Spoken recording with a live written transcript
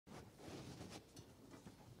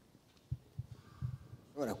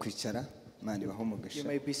You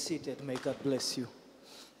may be seated. May God bless you.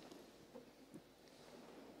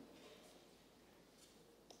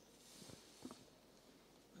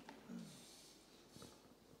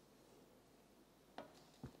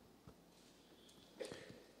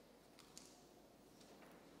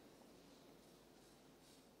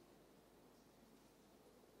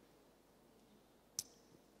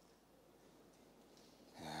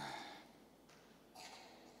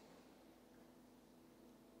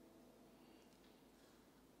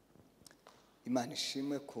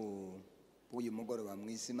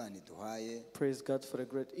 Praise God for the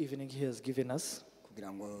great evening He has given us,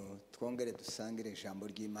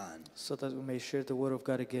 so that we may share the word of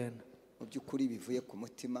God again.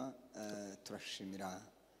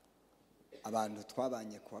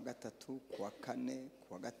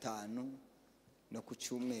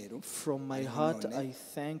 From my heart, I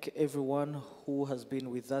thank everyone who has been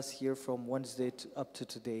with us here from Wednesday up to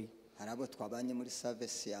today.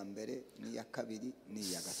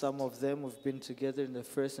 Some of them have been together in the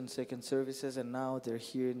first and second services, and now they're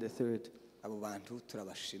here in the third.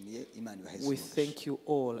 We thank you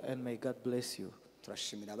all, and may God bless you.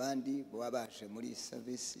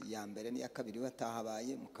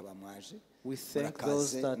 We thank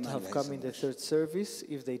those that have come in the third service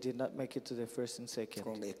if they did not make it to the first and second.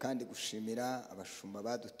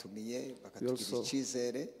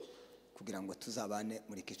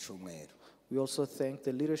 We also thank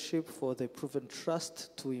the leadership for the proven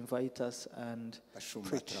trust to invite us and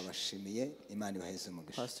preach.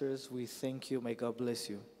 Pastors, we thank you. May God bless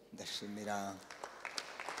you.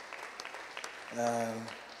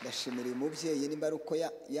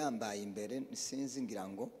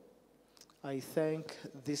 I thank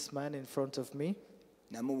this man in front of me.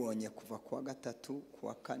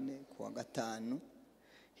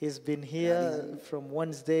 He's been here from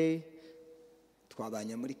Wednesday.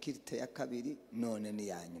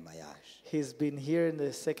 He's been here in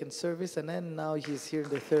the second service, and then now he's here in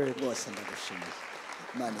the third.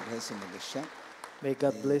 May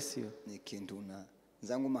God bless you.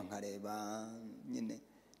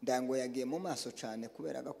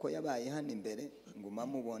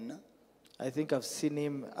 I think I've seen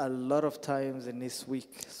him a lot of times in this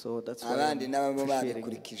week, so that's why I'm appreciating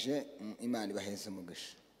him.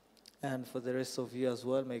 And for the rest of you as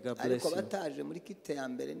well, may God bless you.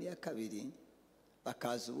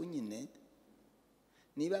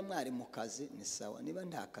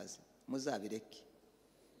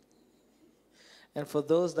 And for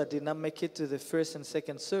those that did not make it to the first and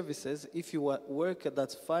second services, if you were at work,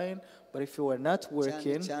 that's fine. But if you were not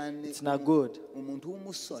working, it's not good.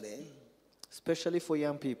 Especially for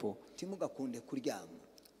young people.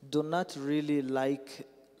 Do not really like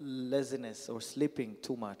laziness or sleeping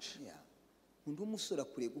too much.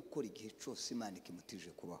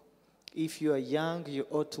 If you are young, you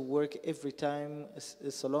ought to work every time,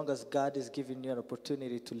 so long as God is giving you an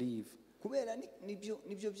opportunity to leave.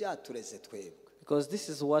 Because this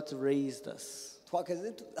is what raised us.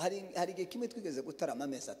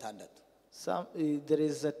 There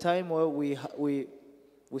is a time where we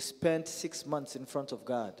spent 6 months in front of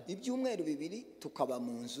God. 2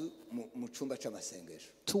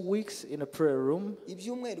 weeks in a prayer room.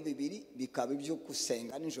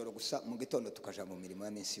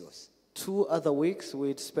 2 other weeks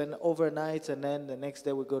we'd spend overnight, and then the next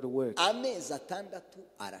day we go to work.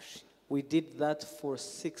 We did that for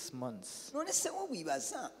 6 months.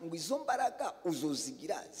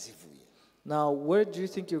 Now, where do you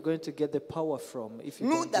think you're going to get the power from if you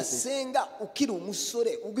don't do this?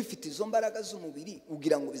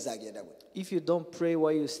 If you don't pray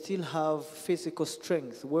while you still have physical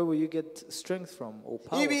strength, where will you get strength from or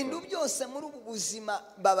power from?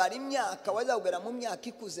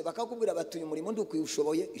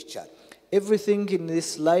 Everything in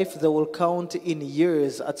this life, they will count in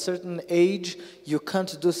years. At certain age, you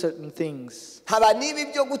can't do certain things.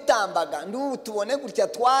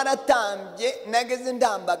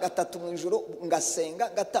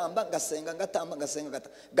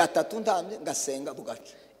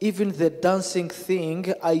 Even the dancing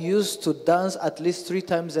thing, I used to dance at least 3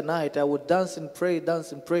 times a night. I would dance and pray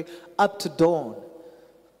up to dawn.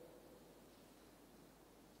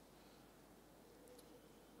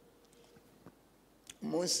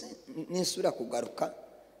 Ninsubira kugaruka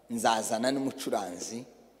nzazana n'umucuranzi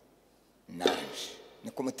nanje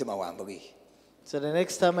niko mutima wambwiye. So the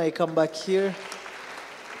next time I come back here,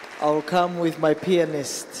 I'll come with my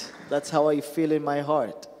pianist. That's how I feel in my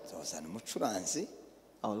heart. Nzazana umucuranzi.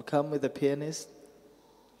 I'll come with the pianist.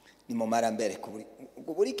 Nimumara mbere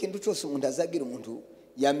buri kintu cyose umuntu azagira umuntu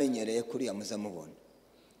yamenyereye kuri yamuzamubona.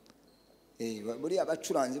 buriya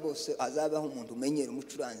abacuranzi bose azabaho umuntu umenyera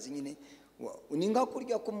umucuranzi nyine ninga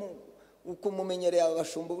kurya ukumumenyereye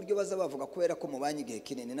abashumba uburyo baza bavuga kubera ko mubanye igihe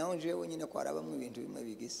kinini naho njewe nyine ko harabamwe ibintu bimwe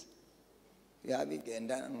bigisa.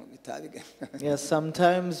 Yeah,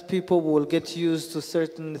 sometimes people will get used to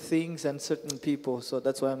certain things and certain people, so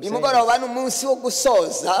that's why I'm saying. Now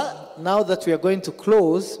that we are going to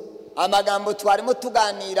close,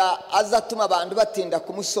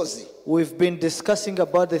 we've been discussing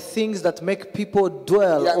about the things that make people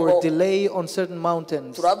dwell or delay on certain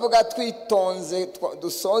mountains. I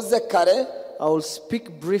will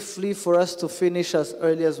speak briefly for us to finish as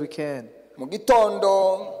early as we can.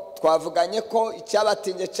 Twavuganye ko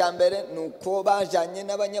icyabatinze cyambere nuko bajanye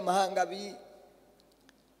n'abanyamahanga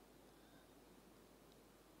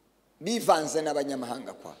bivanze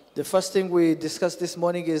n'abanyamahanga kwa. The first thing we discussed this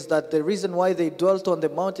morning is that the reason why they dwelt on the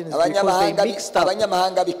mountain is because they mixed up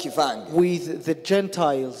with the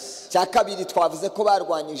Gentiles.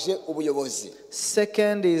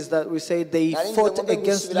 Second is that we say they fought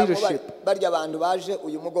against leadership.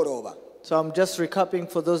 So I'm just recapping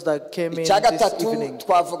for those that came in this evening.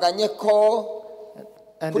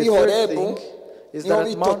 And the third thing is that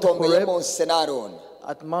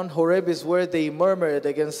at Mount Horeb is where they murmured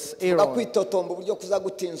against Aaron.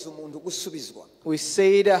 We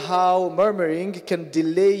said how murmuring can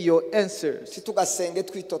delay your answers.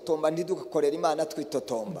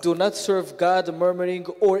 Do not serve God murmuring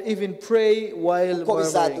or even pray while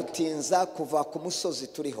murmuring,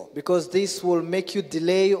 because this will make you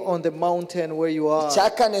delay on the mountain where you are.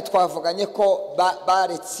 The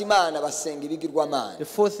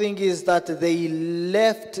fourth thing is that they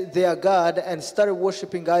left their God and started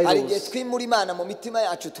worshiping idols.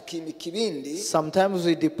 Sometimes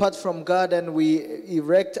we depart from God and we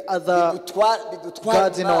erect other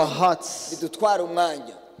gods in our hearts,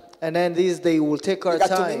 and then they will take our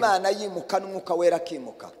time,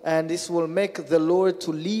 and this will make the Lord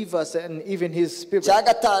to leave us and even His Spirit.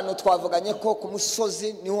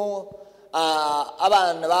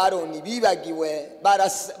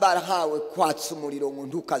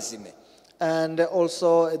 And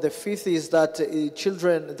also the fifth is that the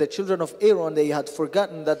children of Aaron, they had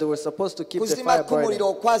forgotten that they were supposed to keep the fire burning.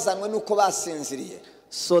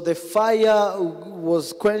 So the fire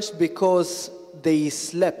was quenched because they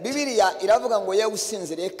slept.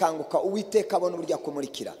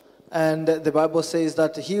 And the Bible says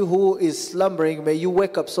that he who is slumbering, may you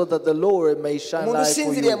wake up so that the Lord may shine light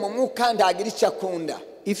for you.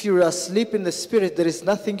 If you are asleep in the Spirit, there is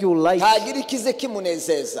nothing you like.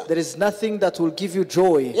 There is nothing that will give you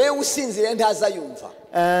joy.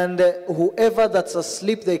 And whoever that's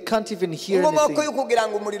asleep, they can't even hear anything.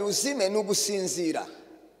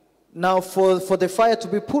 Now, for the fire to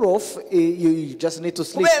be put off, you just need to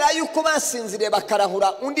sleep.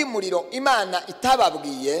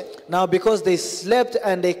 Now, because they slept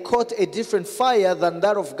and they caught a different fire than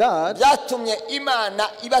that of God,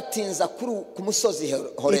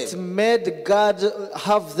 it made God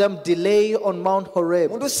have them delay on Mount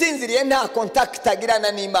Horeb. Now,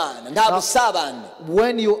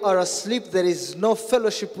 when you are asleep, there is no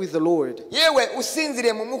fellowship with the Lord.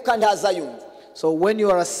 So when you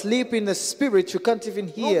are asleep in the Spirit, you can't even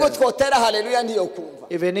hear.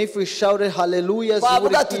 Even if we shouted hallelujahs, you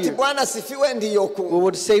wouldn't hear. We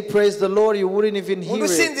would say praise the Lord, you wouldn't even hear it.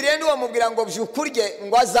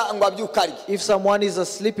 If someone is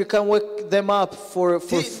asleep, you can't wake them up for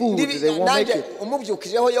food. They won't make it.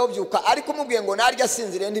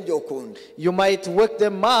 You might wake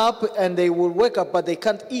them up and they will wake up, but they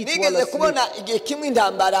can't eat while asleep.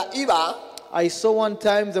 I saw one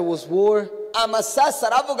time there was war, and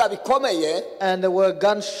there were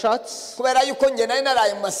gunshots.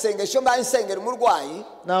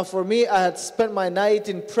 Now for me, I had spent my night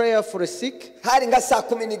in prayer for the sick.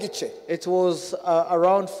 It was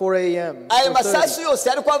around 4 a.m.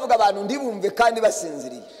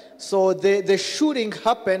 So the shooting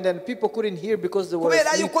happened and people couldn't hear because they were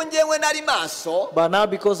asleep. But now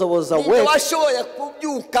because I was awake,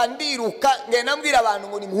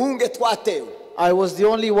 I was the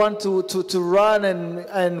only one to run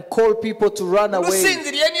and call people to run away.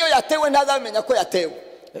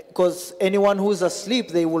 Because anyone who's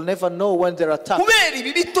asleep, they will never know when they're attacked.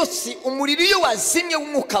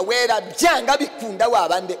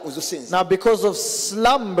 Now because of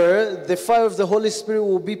slumber, the fire of the Holy Spirit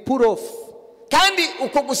will be put off. And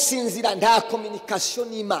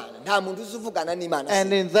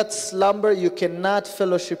in that slumber, you cannot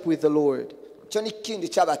fellowship with the Lord.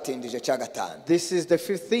 This is the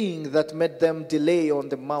fifth thing that made them delay on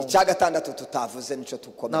the mountain.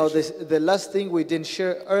 Now the last thing we didn't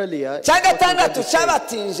share earlier.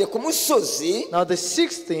 Now the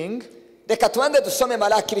sixth thing. Let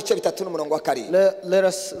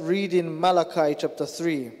us read in Malachi chapter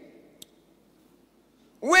 3.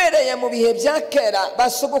 Wereye mu bihe bya kera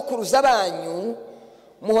basogokuruza banyu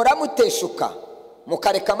muhora muteshuka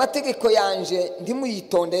mukareka amategeko yanje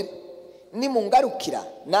ndimuyitondere nimungarukira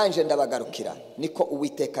nanje ndabagarukira niko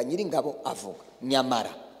Uwiteka Nyiringabo avuga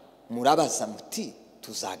nyamara murabaza muti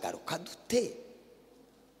tuzagaruka dute.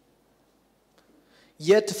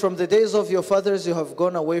 Yet from the days of your fathers you have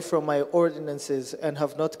gone away from my ordinances and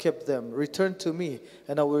have not kept them. Return to me,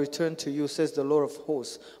 and I will return to you, says the Lord of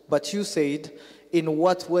hosts. But you said, in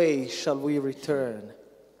what way shall we return?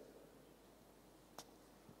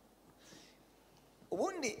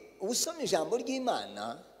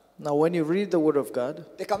 Now when you read the word of God,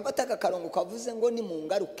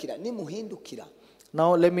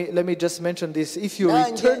 now let me just mention this. If you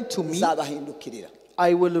return to me,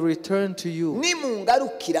 I will return to you.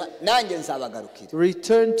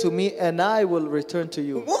 Return to me and I will return to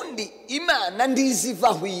you.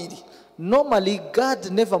 Normally,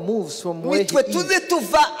 God never moves from where He is.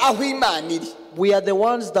 We are the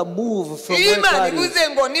ones that move from where God is.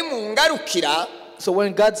 So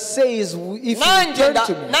when God says, if you return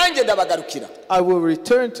to me, I will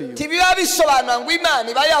return to you.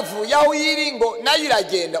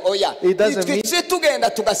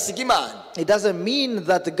 It doesn't mean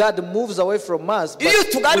that God moves away from us.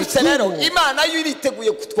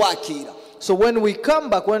 So when we come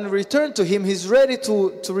back, when we return to Him, He's ready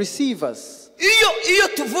to receive us.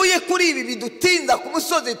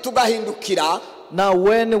 Now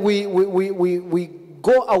when we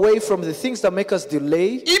go away from the things that make us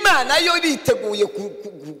delay,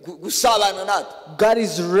 God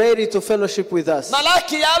is ready to fellowship with us.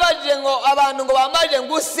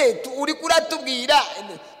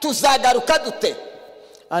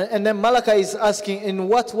 And then Malachi is asking, in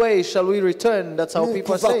what way shall we return? That's how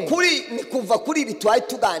people are saying.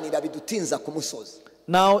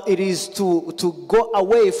 Now it is to go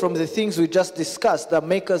away from the things we just discussed that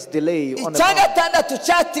make us delay on the mountain.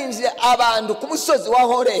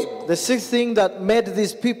 The sixth thing that made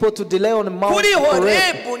these people to delay on the mountain,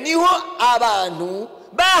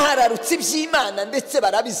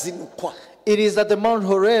 it is at the Mount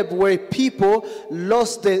Horeb where people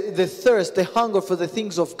lost the thirst, the hunger for the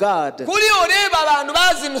things of God.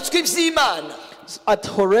 At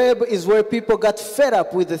Horeb is where people got fed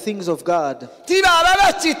up with the things of God.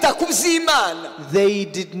 They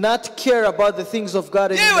did not care about the things of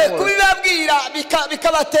God anymore.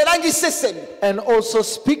 And also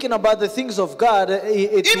speaking about the things of God,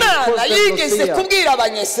 it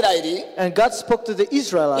and God spoke to the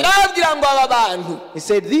Israelites. He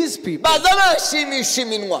said, these people,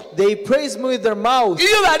 they praise me with their mouth.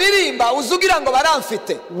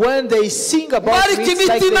 When they sing about me, it's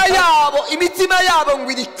like they have,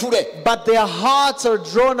 but their hearts are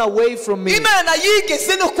drawn away from me.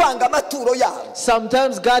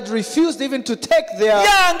 Sometimes God refused even to take their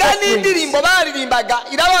offerings.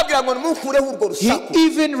 He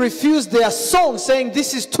even refused their song, saying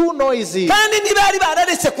this is too noisy.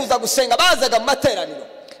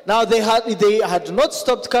 Now they had not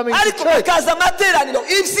stopped coming to church,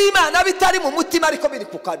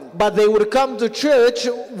 but they would come to church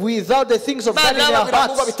without the things of God in their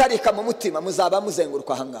hearts.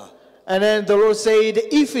 And then the Lord said,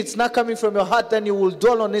 if it's not coming from your heart, then you will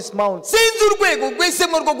dwell on this mountain.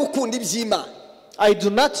 I do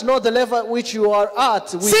not know the level at which you are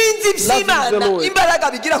at with loving the Lord.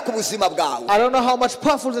 I don't know how much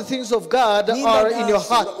powerful the things of God are in your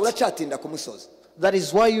heart. That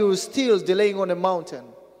is why you are still delaying on a mountain.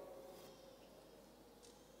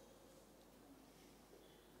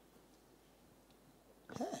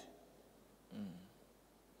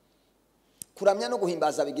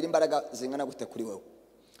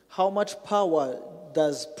 How much power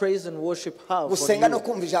does praise and worship have for you?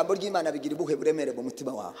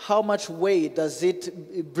 How much weight does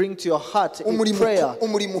it bring to your heart in prayer?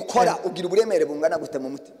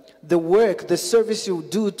 The work, the service you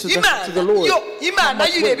do to the Lord.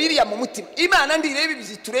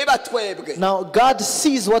 Now God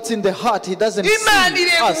sees what's in the heart. He doesn't see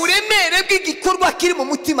us.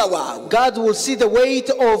 God will see the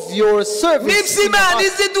weight of your service in the heart.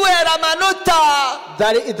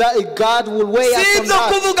 That God will weigh us on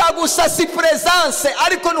that.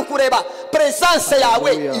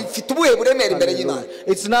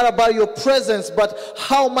 It's not about your presence, but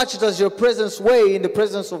how much does your presence weigh in the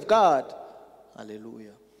presence of God?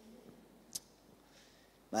 Hallelujah.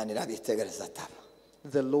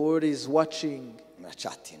 The Lord is watching.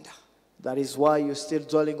 That is why you're still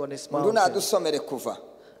dwelling on His mountain.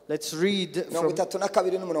 Let's read from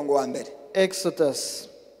Exodus.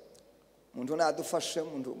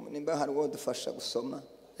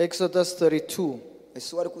 Exodus 32.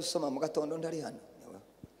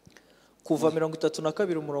 Kuva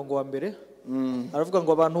 32 umurongo wa mbere. Aravuga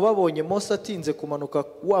ngo abantu babonye Mose atinze kumanuka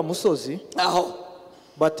wa musozi.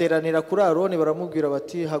 Bateranira kuri Aroni baramubwira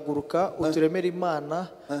bati haguruka uturemere Imana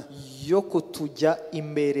yo kutujya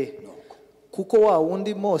imbere. Kuko wa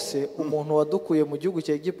wundi Mose umuntu wadukuye mu gihugu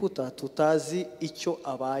cya Egiputa tutazi icyo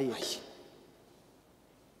abaye.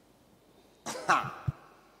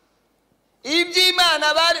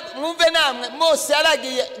 Iby'Imana bari mwumve namwe Mose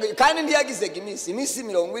yaragiye kandi ntiyagize iminsi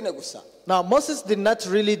 40 gusa. Now Moses did not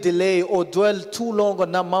really delay or dwell too long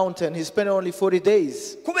on that mountain. He spent only 40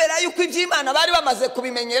 days. Kubera yuko iby'Imana bari bamaze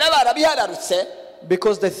kubimenyera barabihararutse.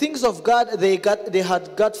 Because the things of God they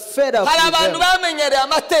had got fed up with them.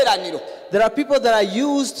 There are people that are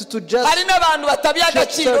used to just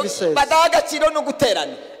church services.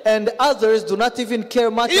 And others do not even care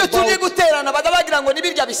much about.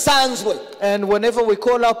 And whenever we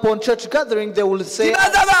call up on church gathering, they will say,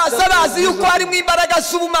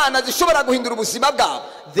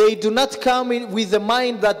 they do not come in with the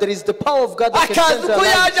mind that there is the power of God that can change their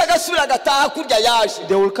lives.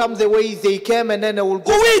 They will come the way they came and then they will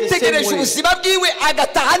go the same way.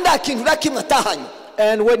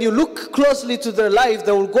 And when you look closely to their life,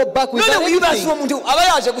 they will go back with everything.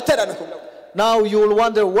 Now you will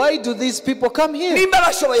wonder, why do these people come here?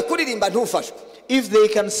 If they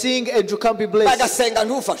can sing and you can't be blessed,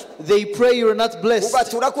 they pray you're not blessed,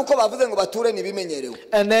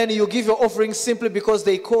 and then you give your offerings simply because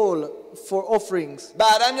they call for offerings.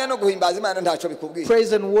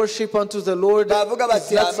 Praise and worship unto the Lord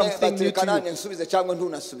is not something new to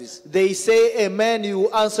you. They say amen, you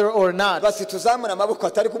answer or not.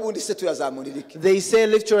 They say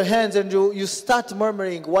lift your hands and you start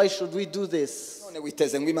murmuring, why should we do this?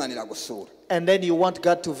 And then you want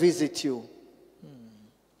God to visit you.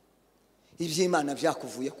 The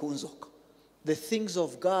things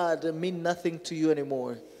of God mean nothing to you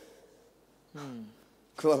anymore.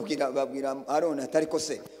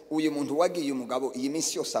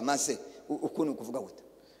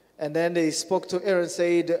 And then they spoke to Aaron and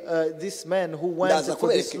said, this man who went for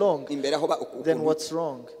this long, then what's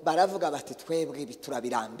wrong?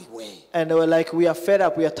 And they were like, we are fed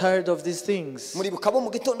up, we are tired of these things.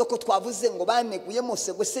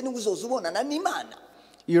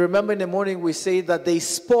 You remember in the morning we say that they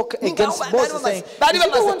spoke against Moses, saying, "You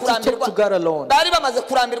don't want to talk to God alone."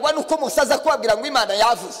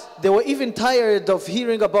 They were even tired of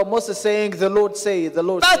hearing about Moses saying, "The Lord say, the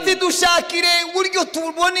Lord say."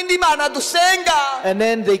 And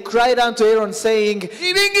then they cried unto Aaron, saying, "Make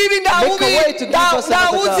a way to give us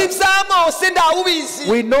another God.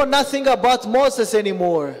 We know nothing about Moses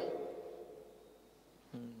anymore."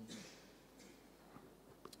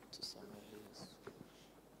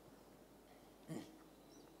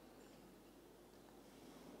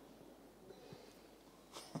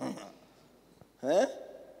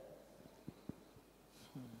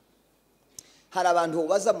 Hari abantu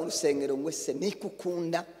baza mu rusengero ngo se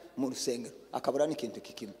nikukunda mu rusengero akabura n'ikintu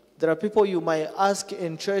kikimwe. There are people you might ask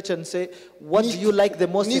in church and say, what do you like the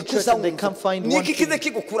most in church, and they can't find one thing.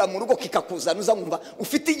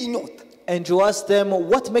 And you ask them,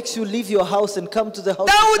 what makes you leave your house and come to the house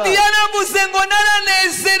of God?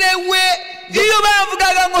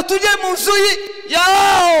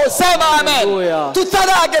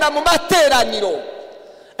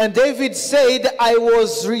 And David said, I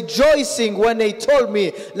was rejoicing when they told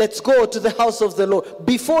me, let's go to the house of the Lord,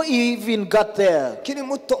 before he even got there.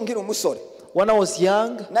 When I was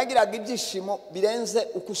young,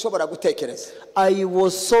 I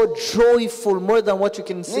was so joyful, more than what you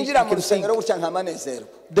can think.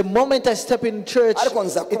 The moment I step in church,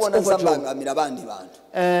 it's overjoyed.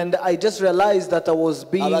 And I just realized that I was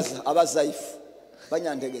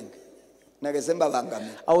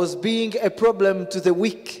being a problem to the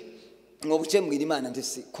weak.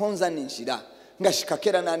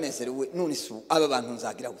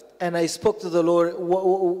 And I spoke to the Lord,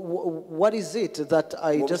 what is it that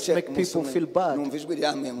I just make people feel bad?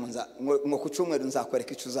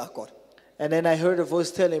 And then I heard a voice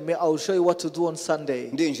telling me, I'll show you what to do on Sunday.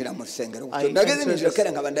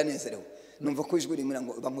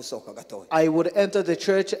 I would enter the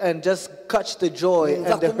church and just catch the joy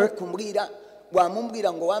and the hurt.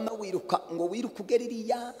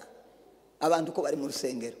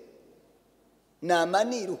 nama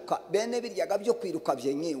niruka bene biryaga byo kwiruka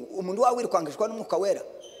byenyewe umuntu wawirukangishwa n'umwuka wera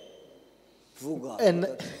vuga.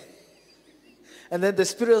 And then the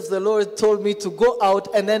Spirit of the Lord told me to go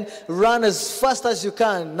out and then run as fast as you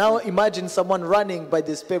can. Now imagine someone running by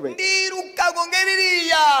the Spirit.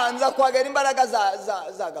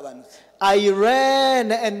 I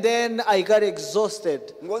ran and then I got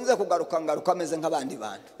exhausted.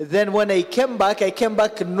 Then when I came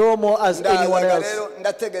back normal as anyone else.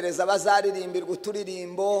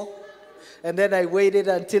 And then I waited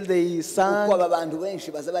until they sang.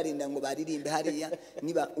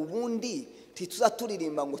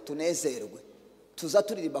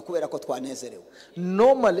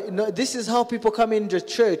 Normally, no, this is how people come in the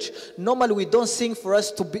church. Normally we don't sing for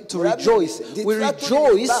us to rejoice. We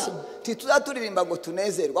rejoice.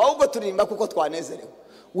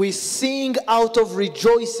 We sing out of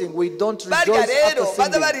rejoicing. We don't rejoice after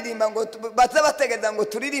singing.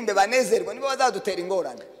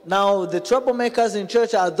 Now the troublemakers in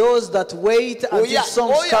church are those that wait until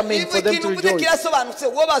songs come in for them to rejoice.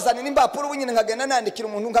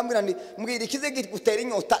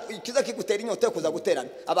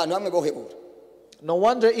 No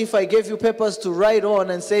wonder if I gave you papers to write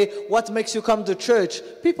on and say, what makes you come to church?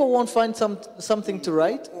 People won't find something to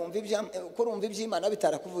write. Don't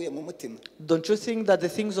you think that the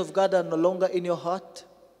things of God are no longer in your heart?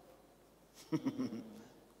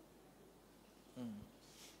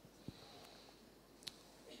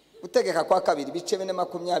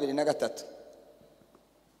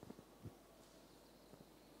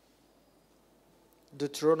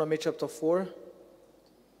 Deuteronomy chapter 4.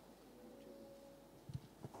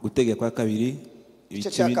 Gutegeka kwa kabiri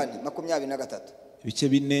ibice 4:23 ibice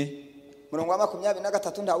 4 murongo wa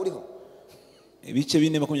 23 nda uriho ibice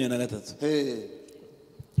 4:23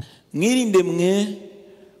 mwirinde mwe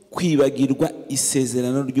kwibagirwa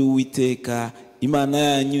isezerano ry'Uwiteka Imana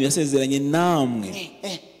yanyu yasezeranye namwe.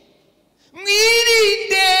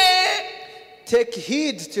 Mwirinde, take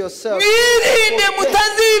heed to yourself. Mwirinde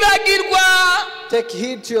mutazibagirwa. Take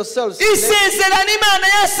heed to yourselves. Isezerano Imana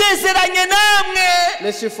yasezeranye namwe.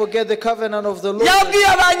 Lest you forget the covenant of the Lord. Yabwiye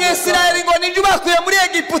abanyesirayeli ngo ninjye bakuye muri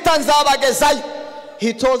Egiputa nzabagezayo.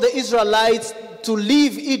 He told the Israelites to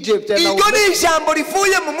leave Egypt. And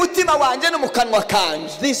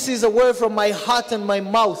this is a word from my heart and my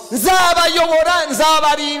mouth.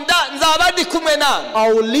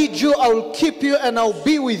 I will lead you, I will keep you, and I will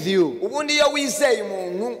be with you. When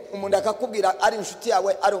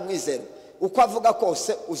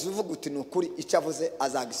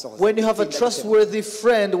you have a trustworthy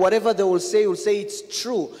friend, whatever they will say it's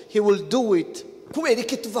true. He will do it. Why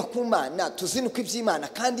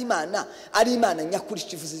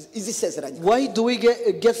do we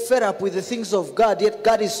get fed up with the things of God, yet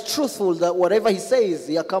God is truthful that whatever He says,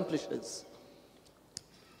 He accomplishes?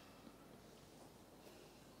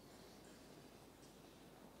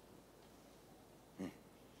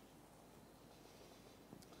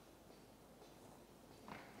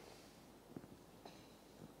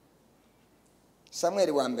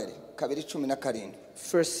 Samuel wa mbere 2:17.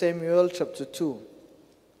 1 Samuel chapter 2.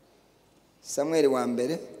 Samuel wa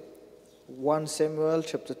mbere 1 Samuel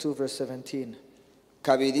chapter 2 verse 17.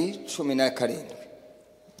 2:17.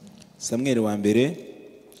 Samuel wa mbere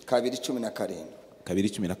 2:17.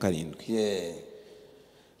 2:17. Yeah.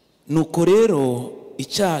 Nuko rero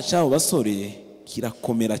icyaha cy'abo basore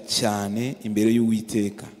kirakomera cyane imbere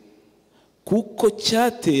y'Uwiteka, kuko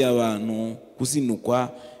cyateye abantu kuzinukwa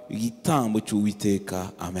igitambo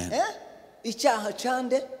cy'Uwiteka. Amen. Icyaha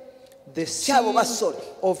cyande the sin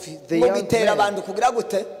of the young man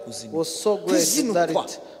was so great that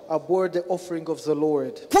it abhorred the offering of the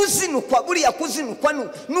Lord.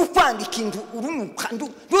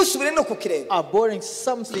 Abhorring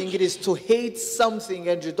something, it is to hate something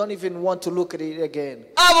and you don't even want to look at it again.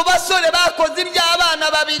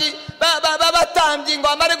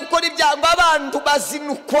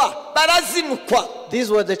 These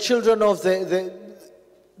were the children of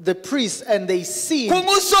the priests, and they sinned.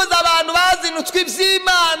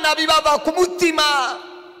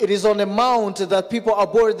 It is on a mount that people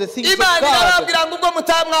abhor the things of God.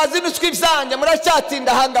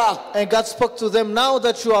 And God spoke to them, now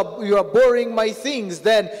that you are abhorring my things,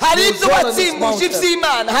 then there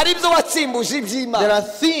are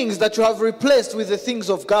things that you have replaced with the things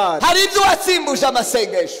of God.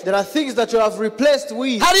 There are things that you have replaced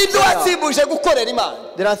with prayer.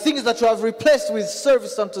 There are things that you have replaced with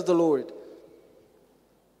service unto the Lord.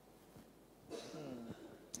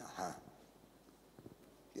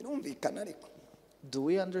 Do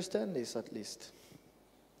we understand this at least?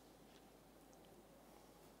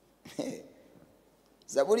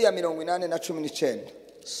 Zaburi ya 8:19.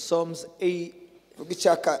 Psalms 8.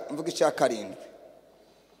 Mvuga icya karindwi.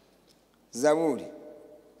 Zaburi.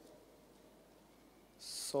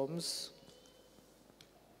 Psalms.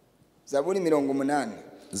 Zaburi 80.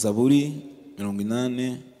 Zaburi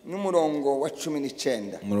 80 n'umurongo wa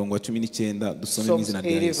 19. umurongo wa 19 dusome Psalms n'izina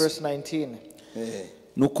rya 80 Yesu. verse 19.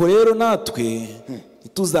 Nuko rero natwe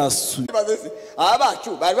ntituzasubira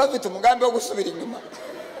Abacu bari bafite umugambi wo gusubira inyuma.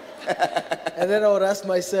 And then I would ask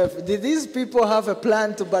myself, did these people have a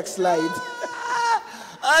plan to backslide?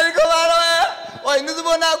 Ariko barawe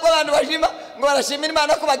nizibona ko abantu bashima ngo barashimira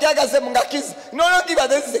Imana ko bagihagaze mu ngakiza. None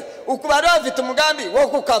ngibadeze ukubari bafite umugambi wo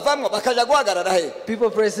kukavamwe bakaja guhagarara he.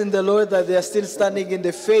 People praising the Lord that they are still standing in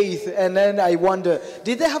the faith, and then I wonder,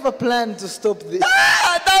 did they have a plan to stop this?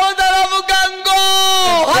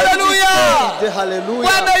 Hallelujah! Hallelujah!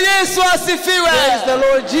 Bwana Yesu asifiwe. Praise the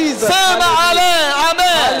Lord Jesus. Sema amen, amen.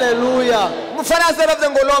 Hallelujah. Mufaransa bavuze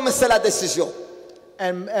ngo l'homme c'est la décision.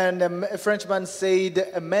 And a Frenchman said,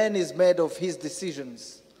 a man is made of his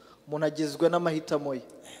decisions. Munagizwe n'amahitamo ye.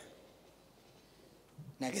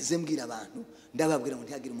 Nageze mbwira abantu ndababwira ngo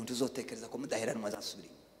ntihagire umuntu uzotekereza ko mudaheranwa azasubira.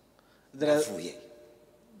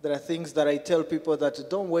 There are things that I tell people that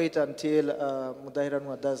don't wait until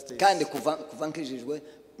Mudaheranwa does this. Kandi kuva nkijijwe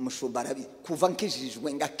mushubarabi kuva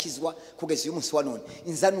nkijijwe ngakizwa kugeza uyu munsi wa none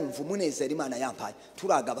inza numva umunezero Imana yampaye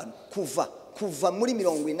turagabana kuva muri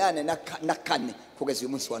 84 kugeza uyu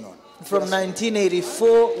munsi wa none. From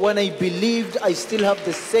 1984, when I believed, I still have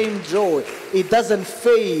the same joy. It doesn't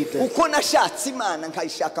fade. Uko nashatse Imana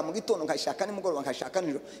nkayishaka mu gitondo nkayishaka nimugoroba nkayishaka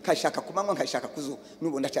nijoro nkayishaka kumanywa nkayishaka kuzuba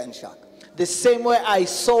nubu ndacyayishaka. The same way I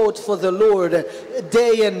sought for the Lord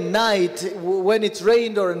day and night, when it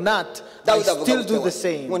rained or not, I still do the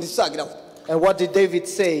same. And what did David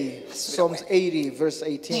say? Psalms 80 verse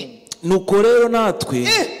 18. Nuko rero natwe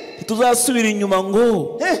ntituzasubira inyuma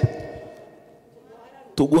ngo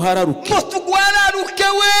tuguhararuke.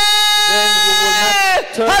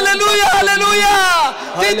 Hallelujah, hallelujah.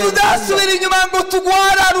 Ntituzasubira inyuma ngo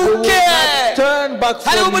tuguhararuke. Turn back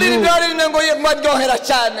from you. Mwaryohera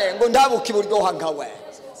cyane ngo ndabuka iburyoha nkawe.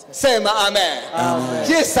 Sema amen.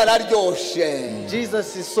 Yesu araryoshe.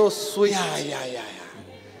 Jesus is so sweet.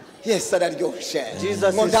 Yesu araryoshe.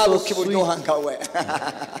 Ngo ndabuka iburyoha nkawe.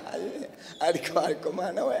 Ariko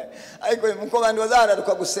mana we. Ariko muko bantu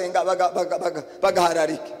bazahararuka gusenga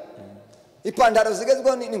bagahararike. Ipandaro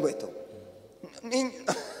zigezweho n'ingweto.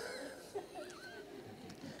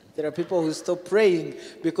 There are people who stop praying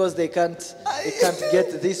because they can't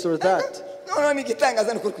get this or that.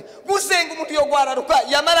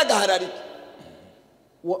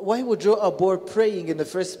 Why would you abhor praying in the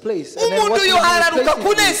first place? And then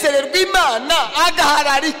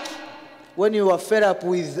when you are fed up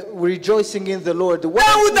with rejoicing in the Lord, what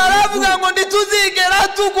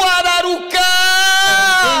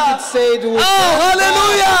David said,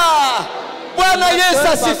 hallelujah!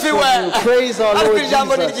 Praise our Lord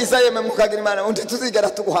Jesus.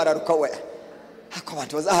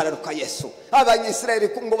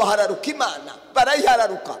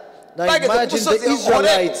 Now imagine the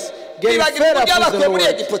Israelites getting fed up with the Lord.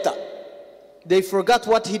 They forgot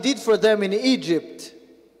what he did for them in Egypt.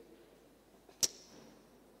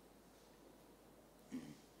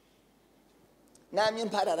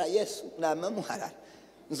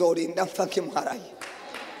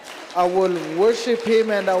 I will worship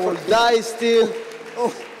him and I will die still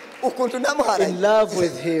in love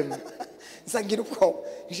with him.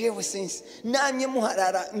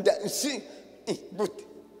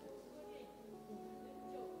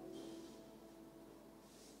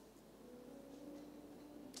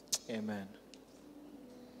 Amen.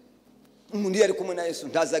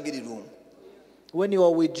 When you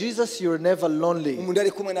are with Jesus, you're never lonely. When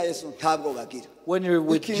you're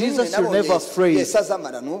with Jesus, you're never afraid.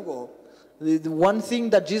 The one thing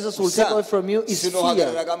that Jesus will take away from you is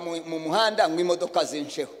fear.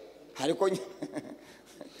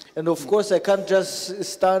 And of course, I can't just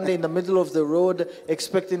stand in the middle of the road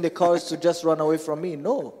expecting the cars to just run away from me.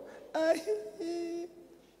 No.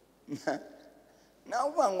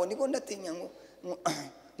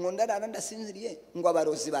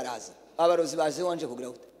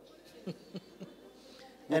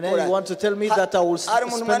 And then you want to tell me that I will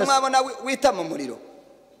spend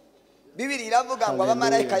Bibiri iravuga ngo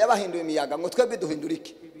abamarayika yabahinduye imiyaga ngo twebwe duhindura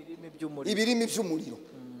iki ibirimi by'umuriro.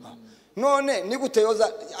 None ni gute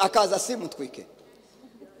yoza akaza simutwike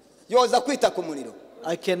yoza kwita ku muriro.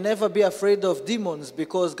 I can never be afraid of demons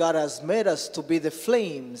because God has made us to be the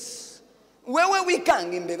flames. Wewe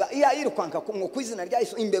wikanga imbeba iya irukwanka ngo kwizina rya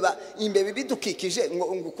Yesu imbeba bidukikije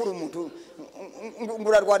ngo ngukuru umuntu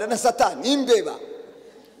ngurarwana na Satani imbeba.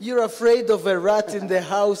 You're afraid of a rat in the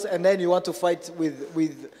house and then you want to fight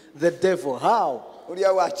with the devil. How?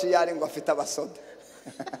 uriya waciye ari ngo afite abasoda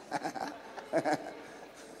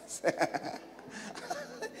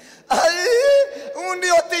undi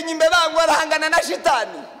yotinya imbeba ngo arahangana na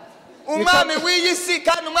shitani umwami w'iyisi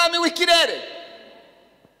kandi umwami w'ikirere.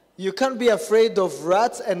 You can't be afraid of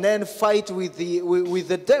rats and then fight with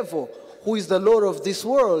the devil, who is the Lord of this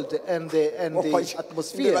world and the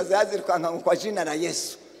atmosphere.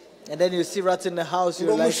 And then you see rats in the house,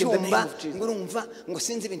 you're like, in the name of Jesus.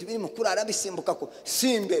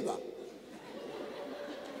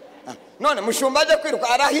 None mushumba aje kwiruka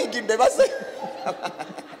arahiga imbeba se.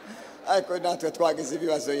 Ariko natwe twagize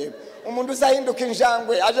ibibazo yemwe. Umuntu uzahinduka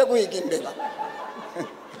injangwe aje guhiga imbeba.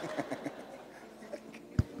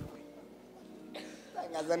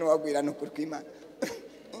 Ngazana wagwira no kurwimana.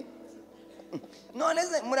 None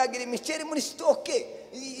ze muragira imiceri muri stoke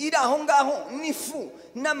iri aho ngaho nifu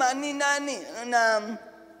n'amani nani na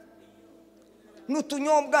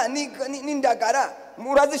nutunyobwa n'indagara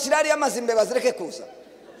murazishira ari amazi imbeba zireke kuza.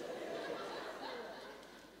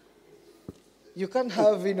 You can't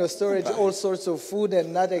have in your storage all sorts of food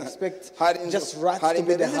and not expect just rats to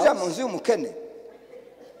be in the house.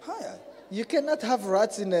 You cannot have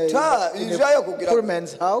rats in a poor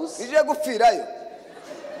man's house.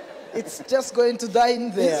 It's just going to die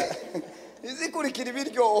in there.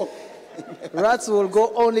 Rats will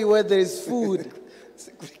go only where there is food.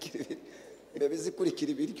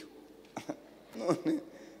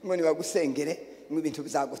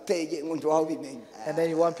 And then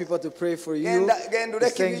you want people to pray for you,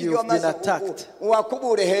 saying you've been attacked.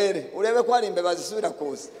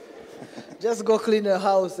 Just go clean your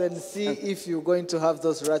house and see if you're going to have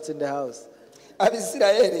those rats in the house.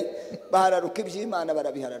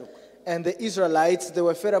 And the Israelites, they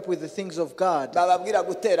were fed up with the things of God.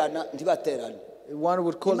 One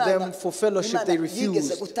would call them for fellowship, they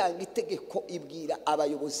refused.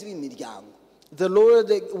 The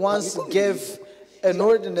Lord once gave an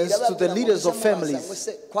ordinance to the leaders of families.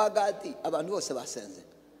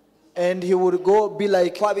 And he would go be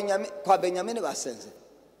like, are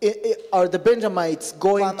the Benjamites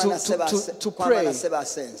going to pray?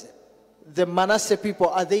 The Manasseh people,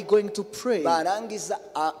 are they going to pray?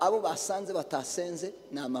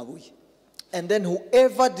 And then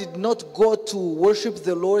whoever did not go to worship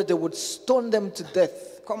the Lord, they would stone them to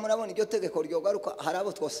death.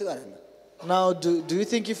 Now, do you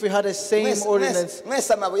think if we had the same ordinance,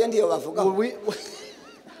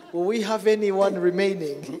 will we have anyone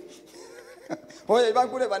remaining?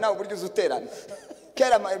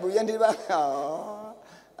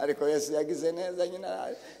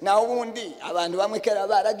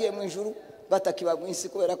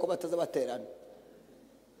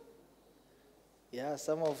 Yeah,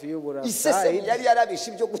 some of you would have died.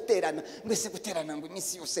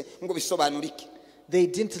 They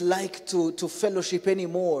didn't like to fellowship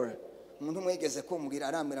anymore.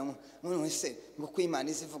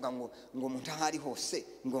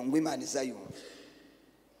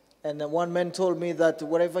 And then one man told me that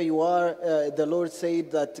wherever you are, the Lord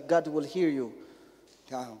said that God will hear you.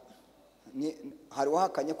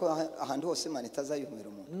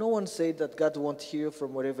 No one said that God won't hear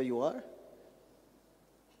from wherever you are.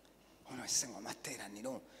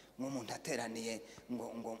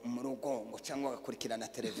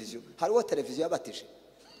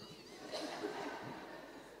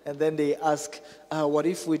 And then they ask, what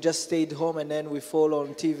if we just stayed home and then we fall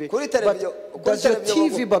on TV? But does your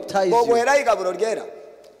TV baptize you?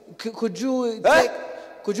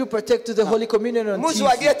 Could you partake to the Holy Communion on TV?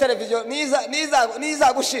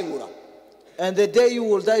 And the day you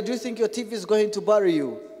will die, do you think your TV is going to bury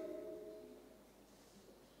you?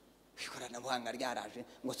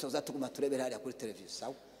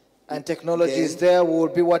 And technology is there, we will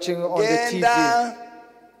be watching on the TV.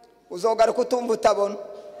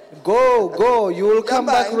 Go, you will come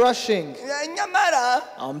back rushing.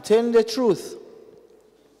 I'm telling the truth.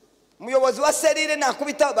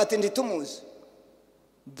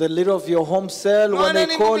 The leader of your home cell, when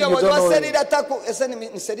they call, you don't know him.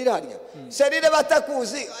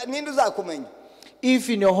 If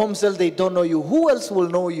in your home cell they don't know you, who else will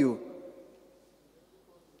know you?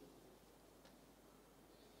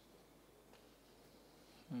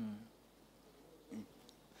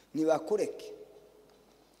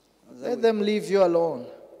 Let them leave you alone.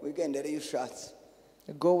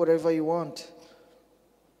 Go wherever you want.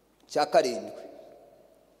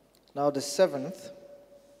 Now the seventh,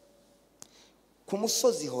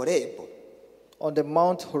 on the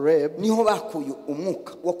Mount Horeb,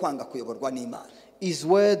 is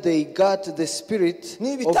where they got the spirit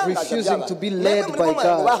of refusing to be led by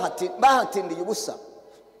God.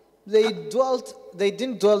 They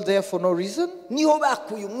didn't dwell there for no reason.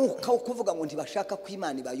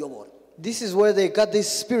 This is where they got this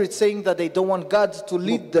spirit saying that they don't want God to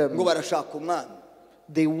lead them.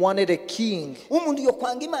 They wanted a king.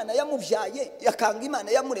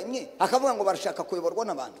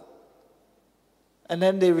 And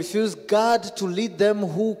then they refused God to lead them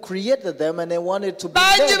who created them, and they wanted to be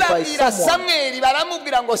led by someone.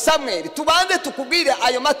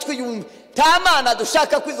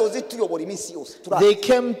 They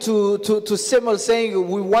came to Samuel saying,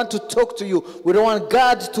 we want to talk to you. We don't want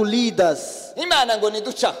God to lead us.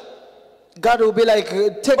 God will be like,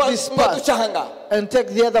 take this path and take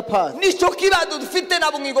the other path.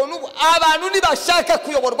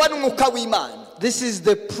 This is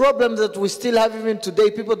the problem that we still have even today.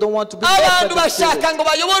 People don't want to be led by the Spirit.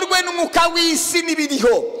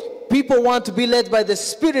 People want to be led by the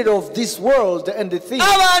spirit of this world and the things.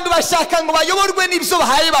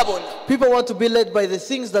 People want to be led by the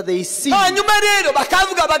things that they see.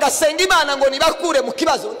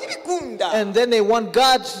 And then they want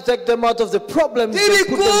God to take them out of the problems they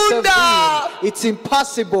put themselves in. It's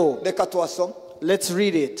impossible. Let's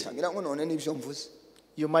read it.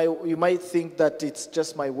 You might think that it's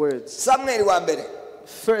just my words. 1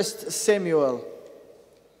 Samuel.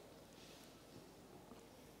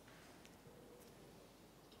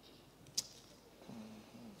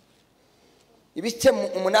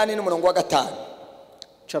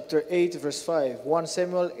 Chapter 8 verse 5. 1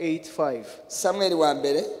 Samuel 8:5. Samuel wa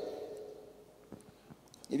mbere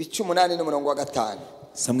ibice 8 n'umurongo wa 5.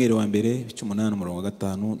 Samuel wa mbere ibice 8 n'umurongo wa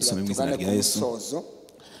 5 dusome mu izina rya Yesu.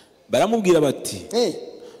 Baramubwira bati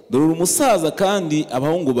dore umusaza kandi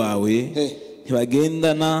abahungu bawe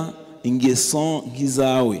ntibagendana ingeso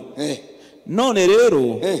nk'izawe. None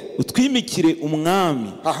rero utwimikire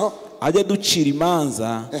umwami ajya ducira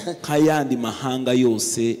imanza nk'ayandi mahanga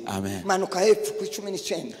yose. Amen. Manuka hepfo ku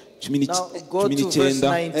 19. Now go to verse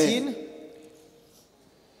 19.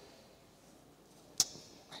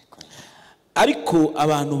 Ariko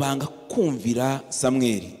abantu banga kumvira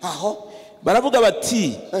Samweli. Baravuga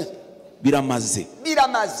bati biramaze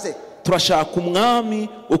turashaka umwami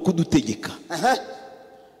wo kudutegeka.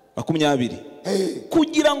 20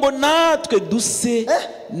 kugira ngo natwe duse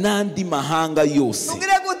n'andi mahanga yose.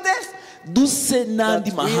 Duse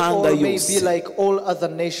n'andi mahanga yose. Like all other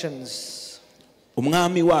nations.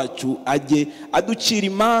 Umwami wacu ajye aducira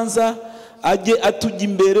imanza, ajye atujya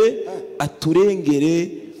imbere,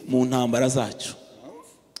 aturengere mu ntambara zacu.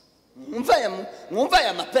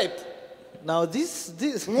 Now these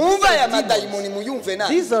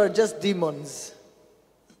are just demons.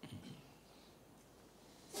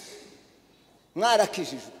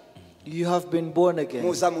 You have been born again.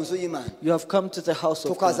 You have come to the house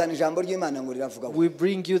of God. We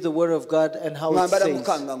bring you the word of God and how it says.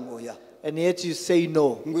 And yet you say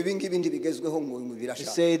no. You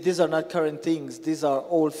say these are not current things. These are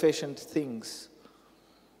old-fashioned things.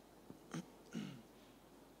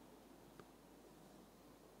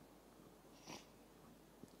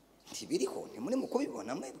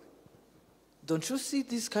 Don't you see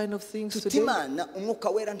these kind of things today?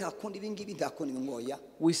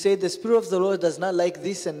 We say the Spirit of the Lord does not like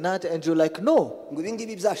this and that, and you're like, no.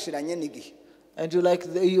 And you're like,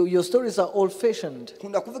 your stories are old-fashioned.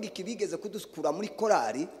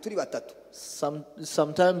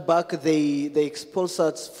 Sometime back they expulsed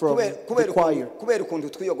us from the choir.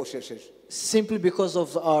 Simply because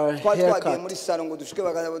of our haircut.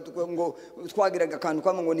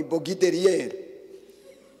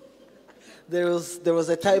 There was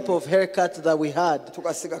a type of haircut that we had.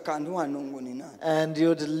 And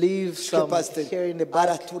you'd leave some hair in the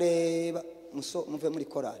back.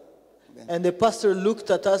 And the pastor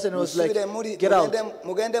looked at us and was like, get out.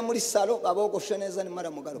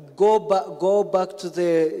 Go back to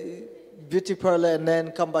the beauty parlor and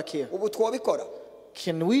then come back here.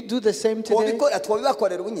 Can we do the same today?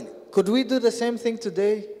 Could we do the same thing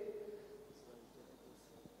today?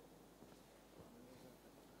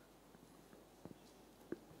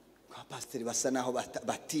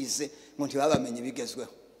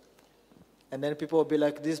 And then people will be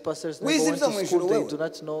like, these pastors never went to school, they do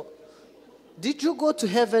not know. Did you go to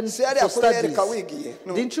heaven for studies?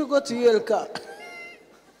 Didn't you go to ULK?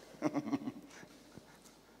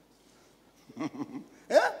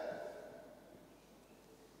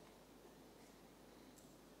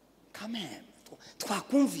 Come on.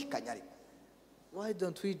 Why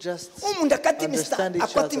don't we just understand each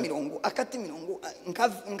other? Akati mirongo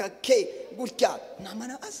ngake gutya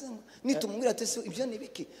namana asenga nitumubwira ati ibyo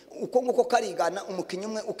nibiki uko ngoko karigana umukinyi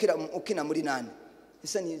umwe ukina muri nane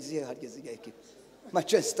isa nizihe hargeze igihe kipi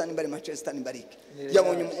Manchester ni bari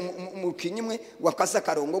yabonye umukinyi umwe wakasa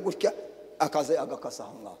karongo gutya akaza agakasa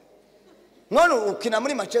aho ngaho none ukina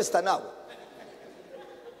muri Manchester nawe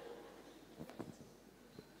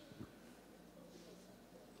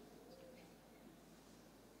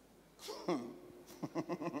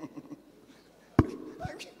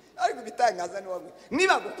ariko bitangaza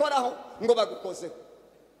niba gukoraho ngo bagukozeho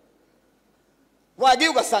wagiye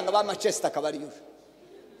ugasanga ba Manchester akabari yuje.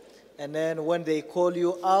 And then when they call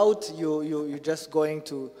you out, you're just going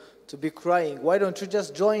to be crying. Why don't you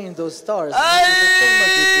just join those stars?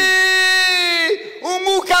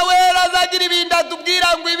 Umuka wera azagira ibintu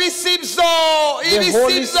atubwira ngo ibisibyo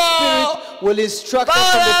will instruct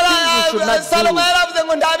us on the things we should not do.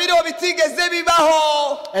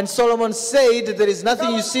 And Solomon said there is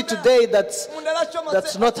nothing you see today that's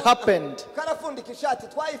not happened.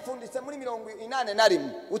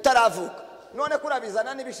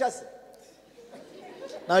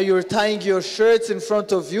 Now you're tying your shirts in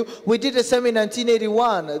front of you. We did the same in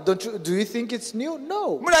 1981. Do you think it's new?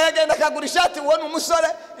 No.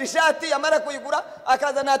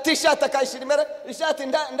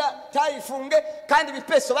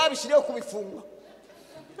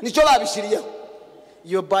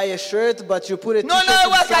 You buy a shirt, but you put a t-shirt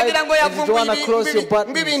inside and you don't want to close your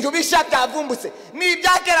buttons.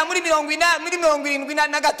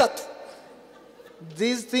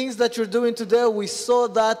 These things that you're doing today, we saw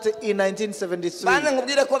that in 1973.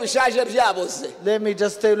 Let me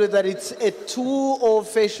just tell you that it's a too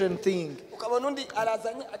old-fashioned thing.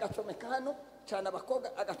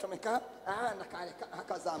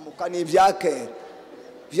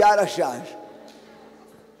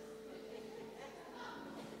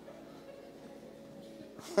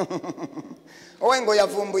 Owengo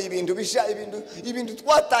yavumbuye ibintu bisha ibintu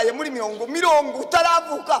twataye muri mirongo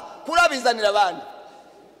utaravuka kurabizanira abantu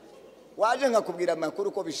waje nkakubwira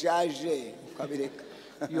amakuru ko bishaje ukabireka.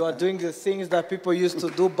 You are doing the things that people used to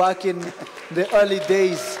do back in the early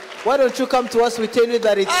days. Why don't you come to us? We tell you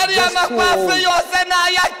that it's just too old.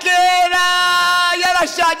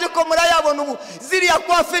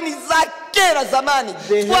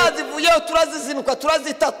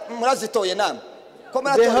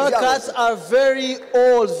 The haircuts are very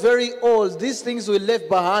old, very old. These things we left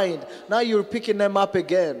behind. Now you're picking them up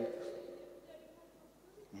again.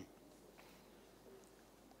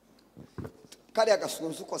 Kari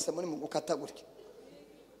agasunzu kose muri mu gukata gutya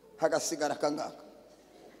hagasigara kangaka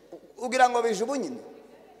ugira ngo bijubu nyine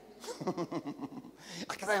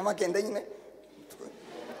akazaya magenda nyine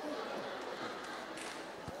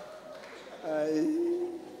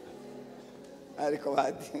ariko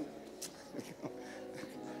badi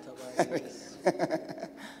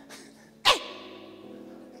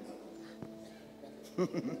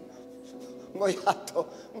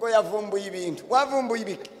ngo yavumbuye ibintu wavumbuye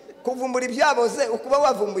ibiki kuvumbura ibyaboze ukuba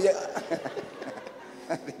wavumbuye.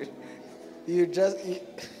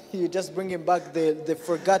 You just bringing back the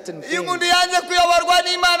forgotten things. Umuntu yanze kuyoborwa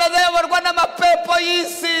n'Imana azayoborwa n'amapepo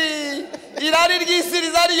y'isi irari ry'isi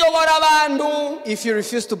rizariyobora abantu. If you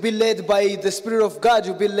refuse to be led by the Spirit of God,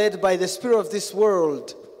 you'll be led by the spirit of this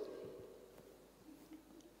world.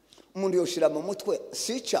 Umuntu yoshira mu mutwe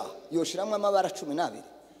sica yoshiramo amabara 12.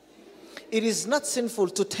 It is not sinful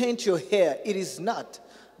to taint your hair. It is not.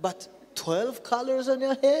 But 12 colors on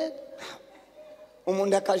your head?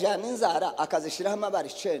 Umuntu akajana inzara akazishiraho amabara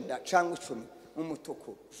 9 cyangwa 10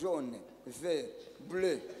 umutuku jaune vert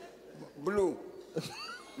bleu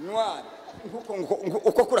noir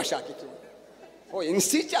uko kurashaka iki oye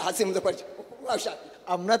nsica hasimze kwaje urashaka.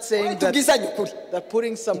 I'm not saying that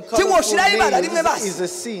putting some colors is a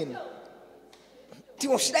sin.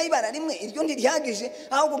 Tiwoshira ibara rimwe iryo ndirihagije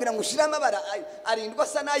aho kugira ngo ushira amabara arindwa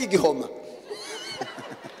asa n'ayigihoma.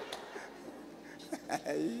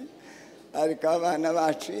 Ariko abana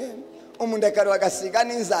baciye umuntu akaro agasiga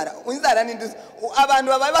n'inzara inzara n'induzi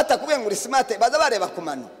abantu babaye batakubengura smart baza bareba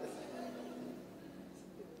kumano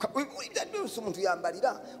umuntu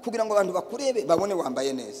yambarira kugira ngo abantu bakurebe babone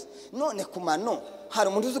wambaye neza. None kumano hari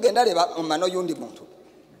umuntu uzugenda areba umano yundi muntu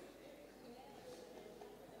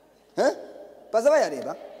baza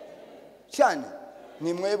bayareba cyane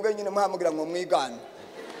ni mwebwe nyine muhamugira ngo mwigane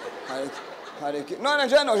hareke none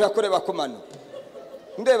je noje kureba kumano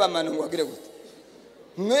ndeba mano ngwagire gute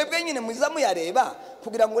mwebwe nyine muzamu yareba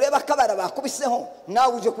kugira ngo urebe akabara bakubiseho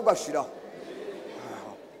nawe uje kugashiraho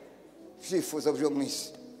vyifuzo byo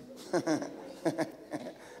mwisi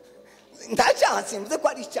ndacyaha simvuze ko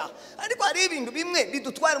ari icyaha ariko hari ibintu bimwe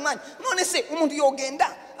bidutwara umwanya none se umuntu yogenda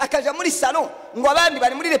akaja muri salon ngo abandi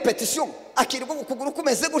bari muri repetition akirirwa ukuguru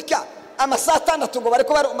kumeze gutya amasaha 6 ngo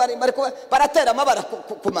bariko baratera amabara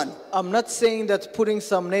kumano. I'm not saying that putting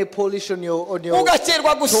some nail polish on your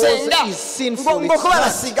ugacerwa gusenga is sinful. ngo ko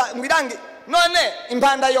barasiga ngirangi none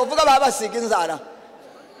impanda yovuga babasiga inzara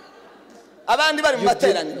abandi bari mu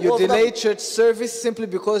materaniro. You delay church service simply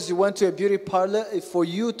because you went to a beauty parlor for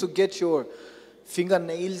you to get your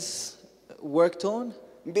fingernails worked on.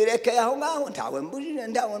 mbireke aho ngaho ntawe mbujije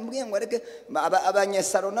ndawe mbwiye ngo areke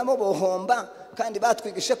abanyesaro nabo bohomba kandi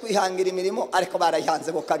batwigishe kwihangira imirimo ariko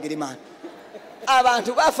barayihanze bokagira Imana.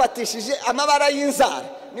 Abantu bafatishije amabara y'inzara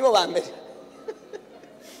nibo ba mbere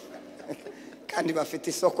kandi bafite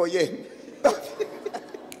isoko yemwe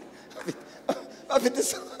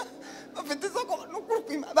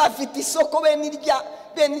bafite isoko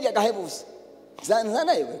benirya gahebuza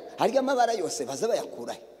zanzana yewe hari amabara yose baza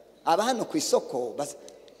bayakura aba hano ku isoko baza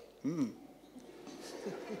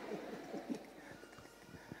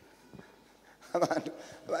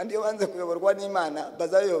abandi banze kuyoborwa n'Imana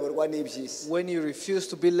bazayoborwa n'ibyisi. When you refuse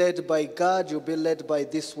to be led by God, you'll be led by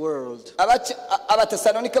this world.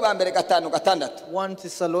 Abatesalonike ba mbere 5:6. 1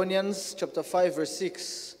 Thessalonians chapter 5 verse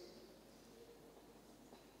 6.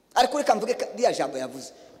 Ariko reka mvuge riya jambo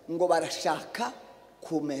yavuze ngo barashaka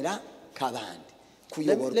kumera kabandi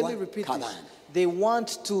kuyoborwa kabandi. They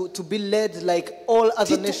want to be led like all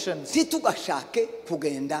other nations. Titugashake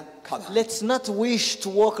kugenda kabandi. Let's not wish to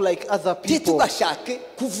walk like other people. Titugashake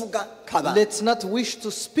kuvuga kabandi. Let's not wish to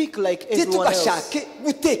speak like everyone else. Titugashake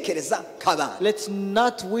gutekereza kabandi. Let's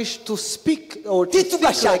not wish to speak or to think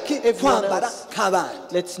like everyone else.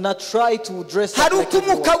 Kabandi. Let's not try to dress up like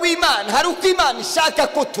everyone.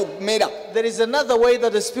 There is another way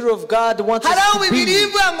that the Spirit of God wants us to be.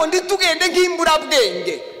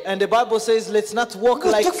 And the Bible says, let's not walk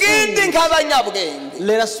like fools.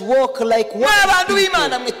 Let us walk like wise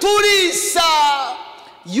people.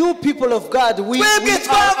 You people of God, we are our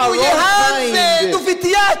own kind.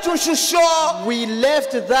 We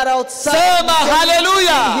left that outside.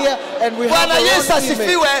 Hallelujah. Here, and we have our own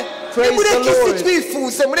image. Praise the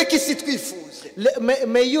Lord.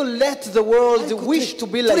 May you let the world wish to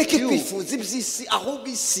be like you,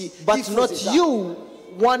 but not you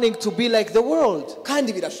wanting to be like the world.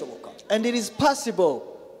 And it is possible.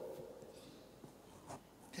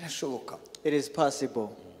 It is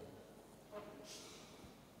possible.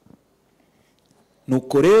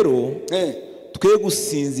 Nuko rero twe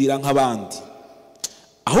gusinzira nk'abandi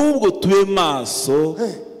ahubwo tube maso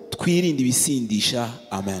twirinde ibisindisha.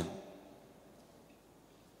 Amen.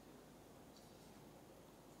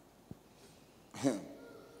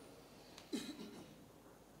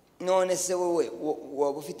 None se wowe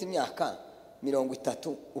waba ufite imyaka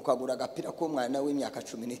 30 ukagura agapira k'umwana w'imyaka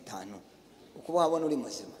 15 ukuba wabona uri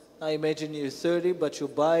muzima. I imagine you're 30 but you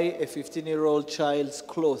buy a 15-year-old child's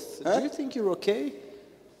clothes. Do you think you're okay?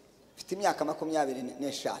 Ufite imyaka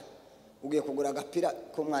 25 ugiye kugura agapira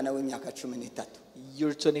k'umwana w'imyaka 13.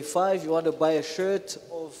 You're 25, you want to buy a shirt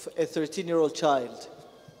of a 13-year-old child.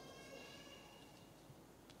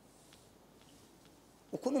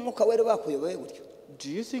 Ukuntu umwuka wera bakuyoboye gutyo. Do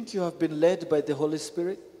you think you have been led by the Holy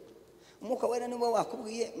Spirit? Umwuka wera niwe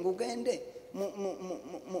wakubwiye ngo ugende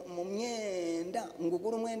mu myenda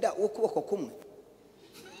ngugura umwenda w'ukuboko kumwe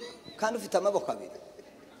kandi ufite amaboko abiri.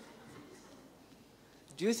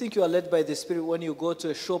 Do you think you are led by the Spirit when you go to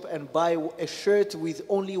a shop and buy a shirt with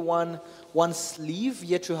only one sleeve,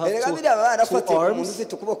 yet you have two arms?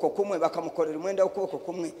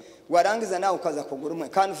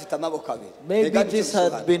 Maybe this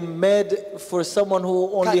had been made for someone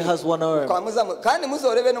who only has one arm.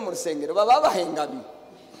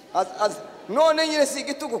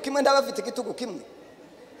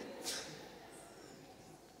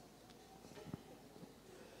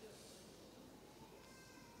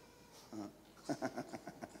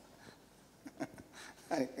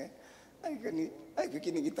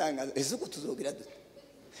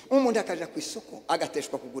 Umuntu akaja ku isoko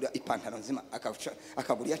agateshwa kugura ipantaro nzima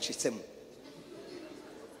akagura yacitsemo.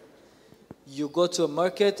 You go to a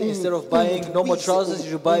market, instead of buying normal trousers,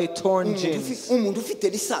 you buy torn jeans. Umuntu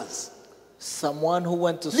ufite license. Someone who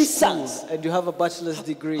went to school and you have a bachelor's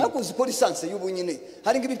degree. Hakuzi ko license y'ubunyine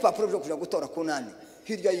hari ngibipapuro byo kuja gutora kunani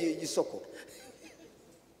hirya y'isoko.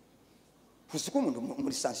 Kusuko umuntu muri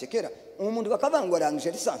license kera umuntu bakavangwa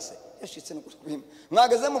arangije license yashitse no kushima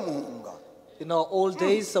mwagaze mu muhunga. In our old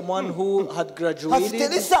days, someone who had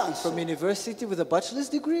graduated from university with a bachelor's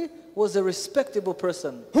degree was a respectable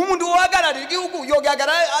person. Umuntu wahagararira igihugu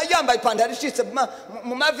yogagara yambaye ipantaro ishitse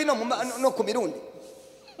mu mavi no ku mirundi.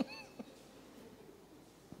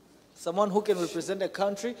 Someone who can represent a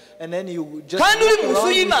country and then you just kandi uri mu walk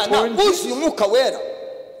nzu y'Imana around with wuzuye umwuka wera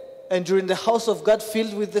and you're in the house of God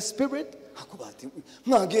filled with the Spirit. akubati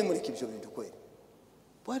mwagiye mureka ibyo bintu kwera.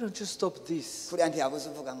 Why don't you stop this? Kuriya ntiyabuze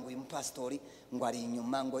uvuga ngo uyu mupasitori ngo ari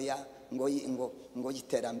inyuma ngo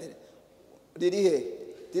yiterambere ririhe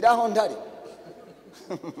riraho ndari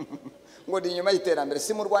ngo ndi inyuma yiterambere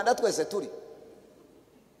si mu Rwanda twese turi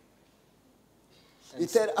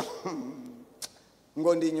itera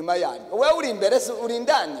ngo ndi inyuma yanyu wowe uri imbere uri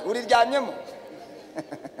ndani uri ryamyemo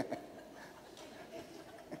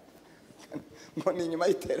ngo ndi inyuma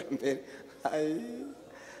yiterambere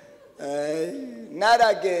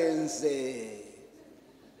naragenze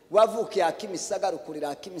wavukiye Kimisagara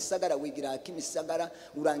ukurira Kimisagara wigira Kimisagara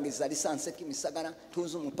urangiza lisanse Kimisagara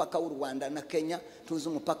tuzi umupaka w'u Rwanda na Kenya tuzi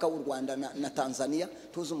umupaka w'u Rwanda na Tanzania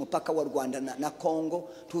tuzi umupaka w'u Rwanda na Congo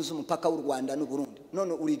tuzi umupaka w'u Rwanda n'u Burundi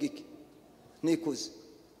none urigiki nikuzi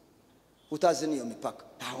utazi niyo mipaka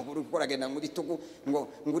ntaho uri kuragenda muri tugu ngo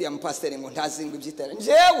nguriya mupasiteri ngo ntazinga ibyitera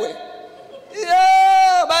njewe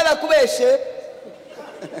barakubeshe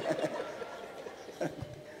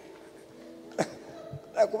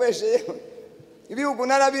I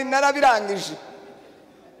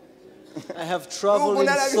have traveled in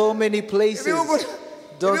so many places.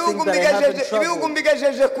 Don't think that I haven't traveled.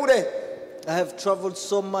 I have traveled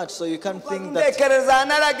so much, so you can't think that I have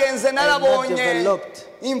not developed.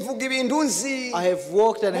 I have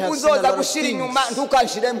walked and have seen a lot of things.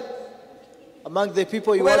 Among the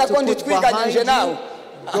people you want to put behind you,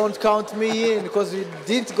 don't count me in because we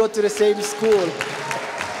didn't go to the same school.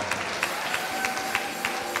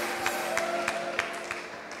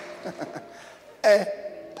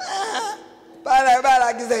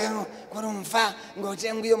 baragize kurumva ngo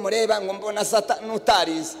je ngo iyo mureba ngo mbona sata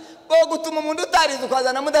nutarize bo gutuma umuntu utarize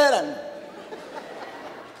ukazana mudaherana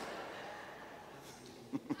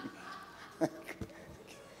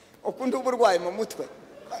ukunda uburwayi mu mutwe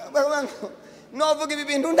novuga ibi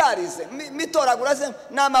bintu ndarize mitoragura se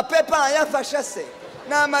na mapepa yafasha se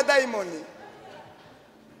na madaimoni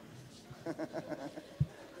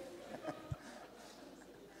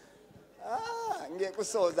ngiye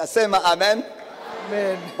kusoza sema amen.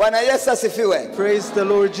 Amen. Praise the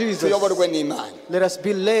Lord Jesus. Let us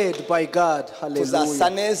be led by God.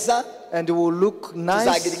 Hallelujah. And we will look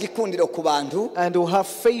nice. And we will have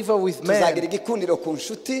favor with men. We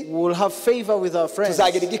will have favor with our friends. We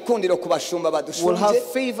will have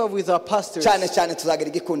favor with our pastors.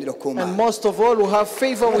 And most of all, we will have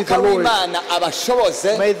favor with the Lord.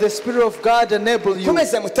 May the Spirit of God enable you.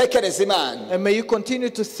 And may you continue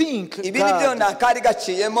to think God.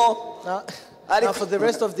 Now for the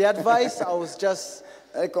rest of the advice, I was just...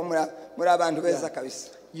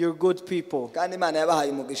 You're good people.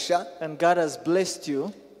 And God has blessed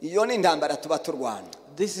you.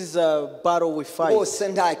 This is a battle we fight.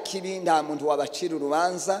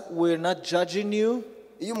 We're not judging you.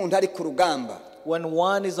 When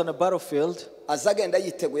one is on a battlefield,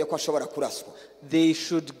 they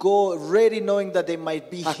should go ready knowing that they might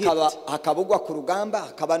be hit.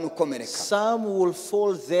 Some will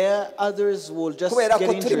fall there, others will just get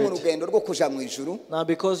injured. Now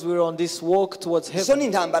because we're on this walk towards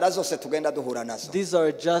heaven, these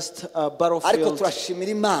are just battlefield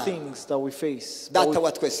things that we face.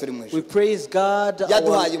 We praise God,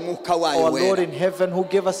 our Lord in heaven, who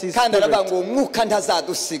gave us His Spirit.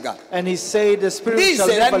 And He said the Spirit shall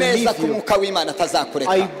never leave you.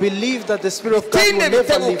 I believe that the Spirit of God will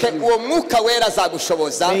never leave you.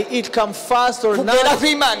 May it come fast or not,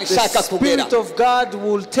 the Spirit of God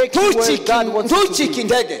will take you where God wants you to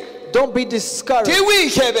be. Don't be discouraged.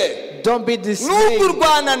 Don't be dismayed.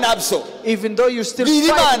 Even though you're still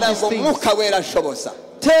fighting these things.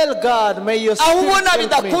 Tell God, may your Spirit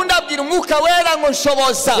help me.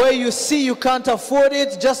 Where you see you can't afford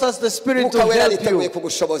it, just as the Spirit will help you.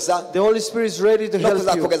 The Holy Spirit is ready to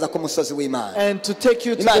help you and to take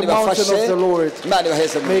you to the mountain of the Lord.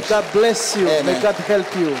 May God bless you. May God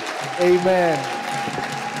help you. Amen.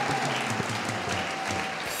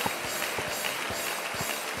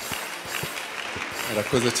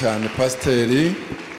 Arakoze cyane Pasiteri.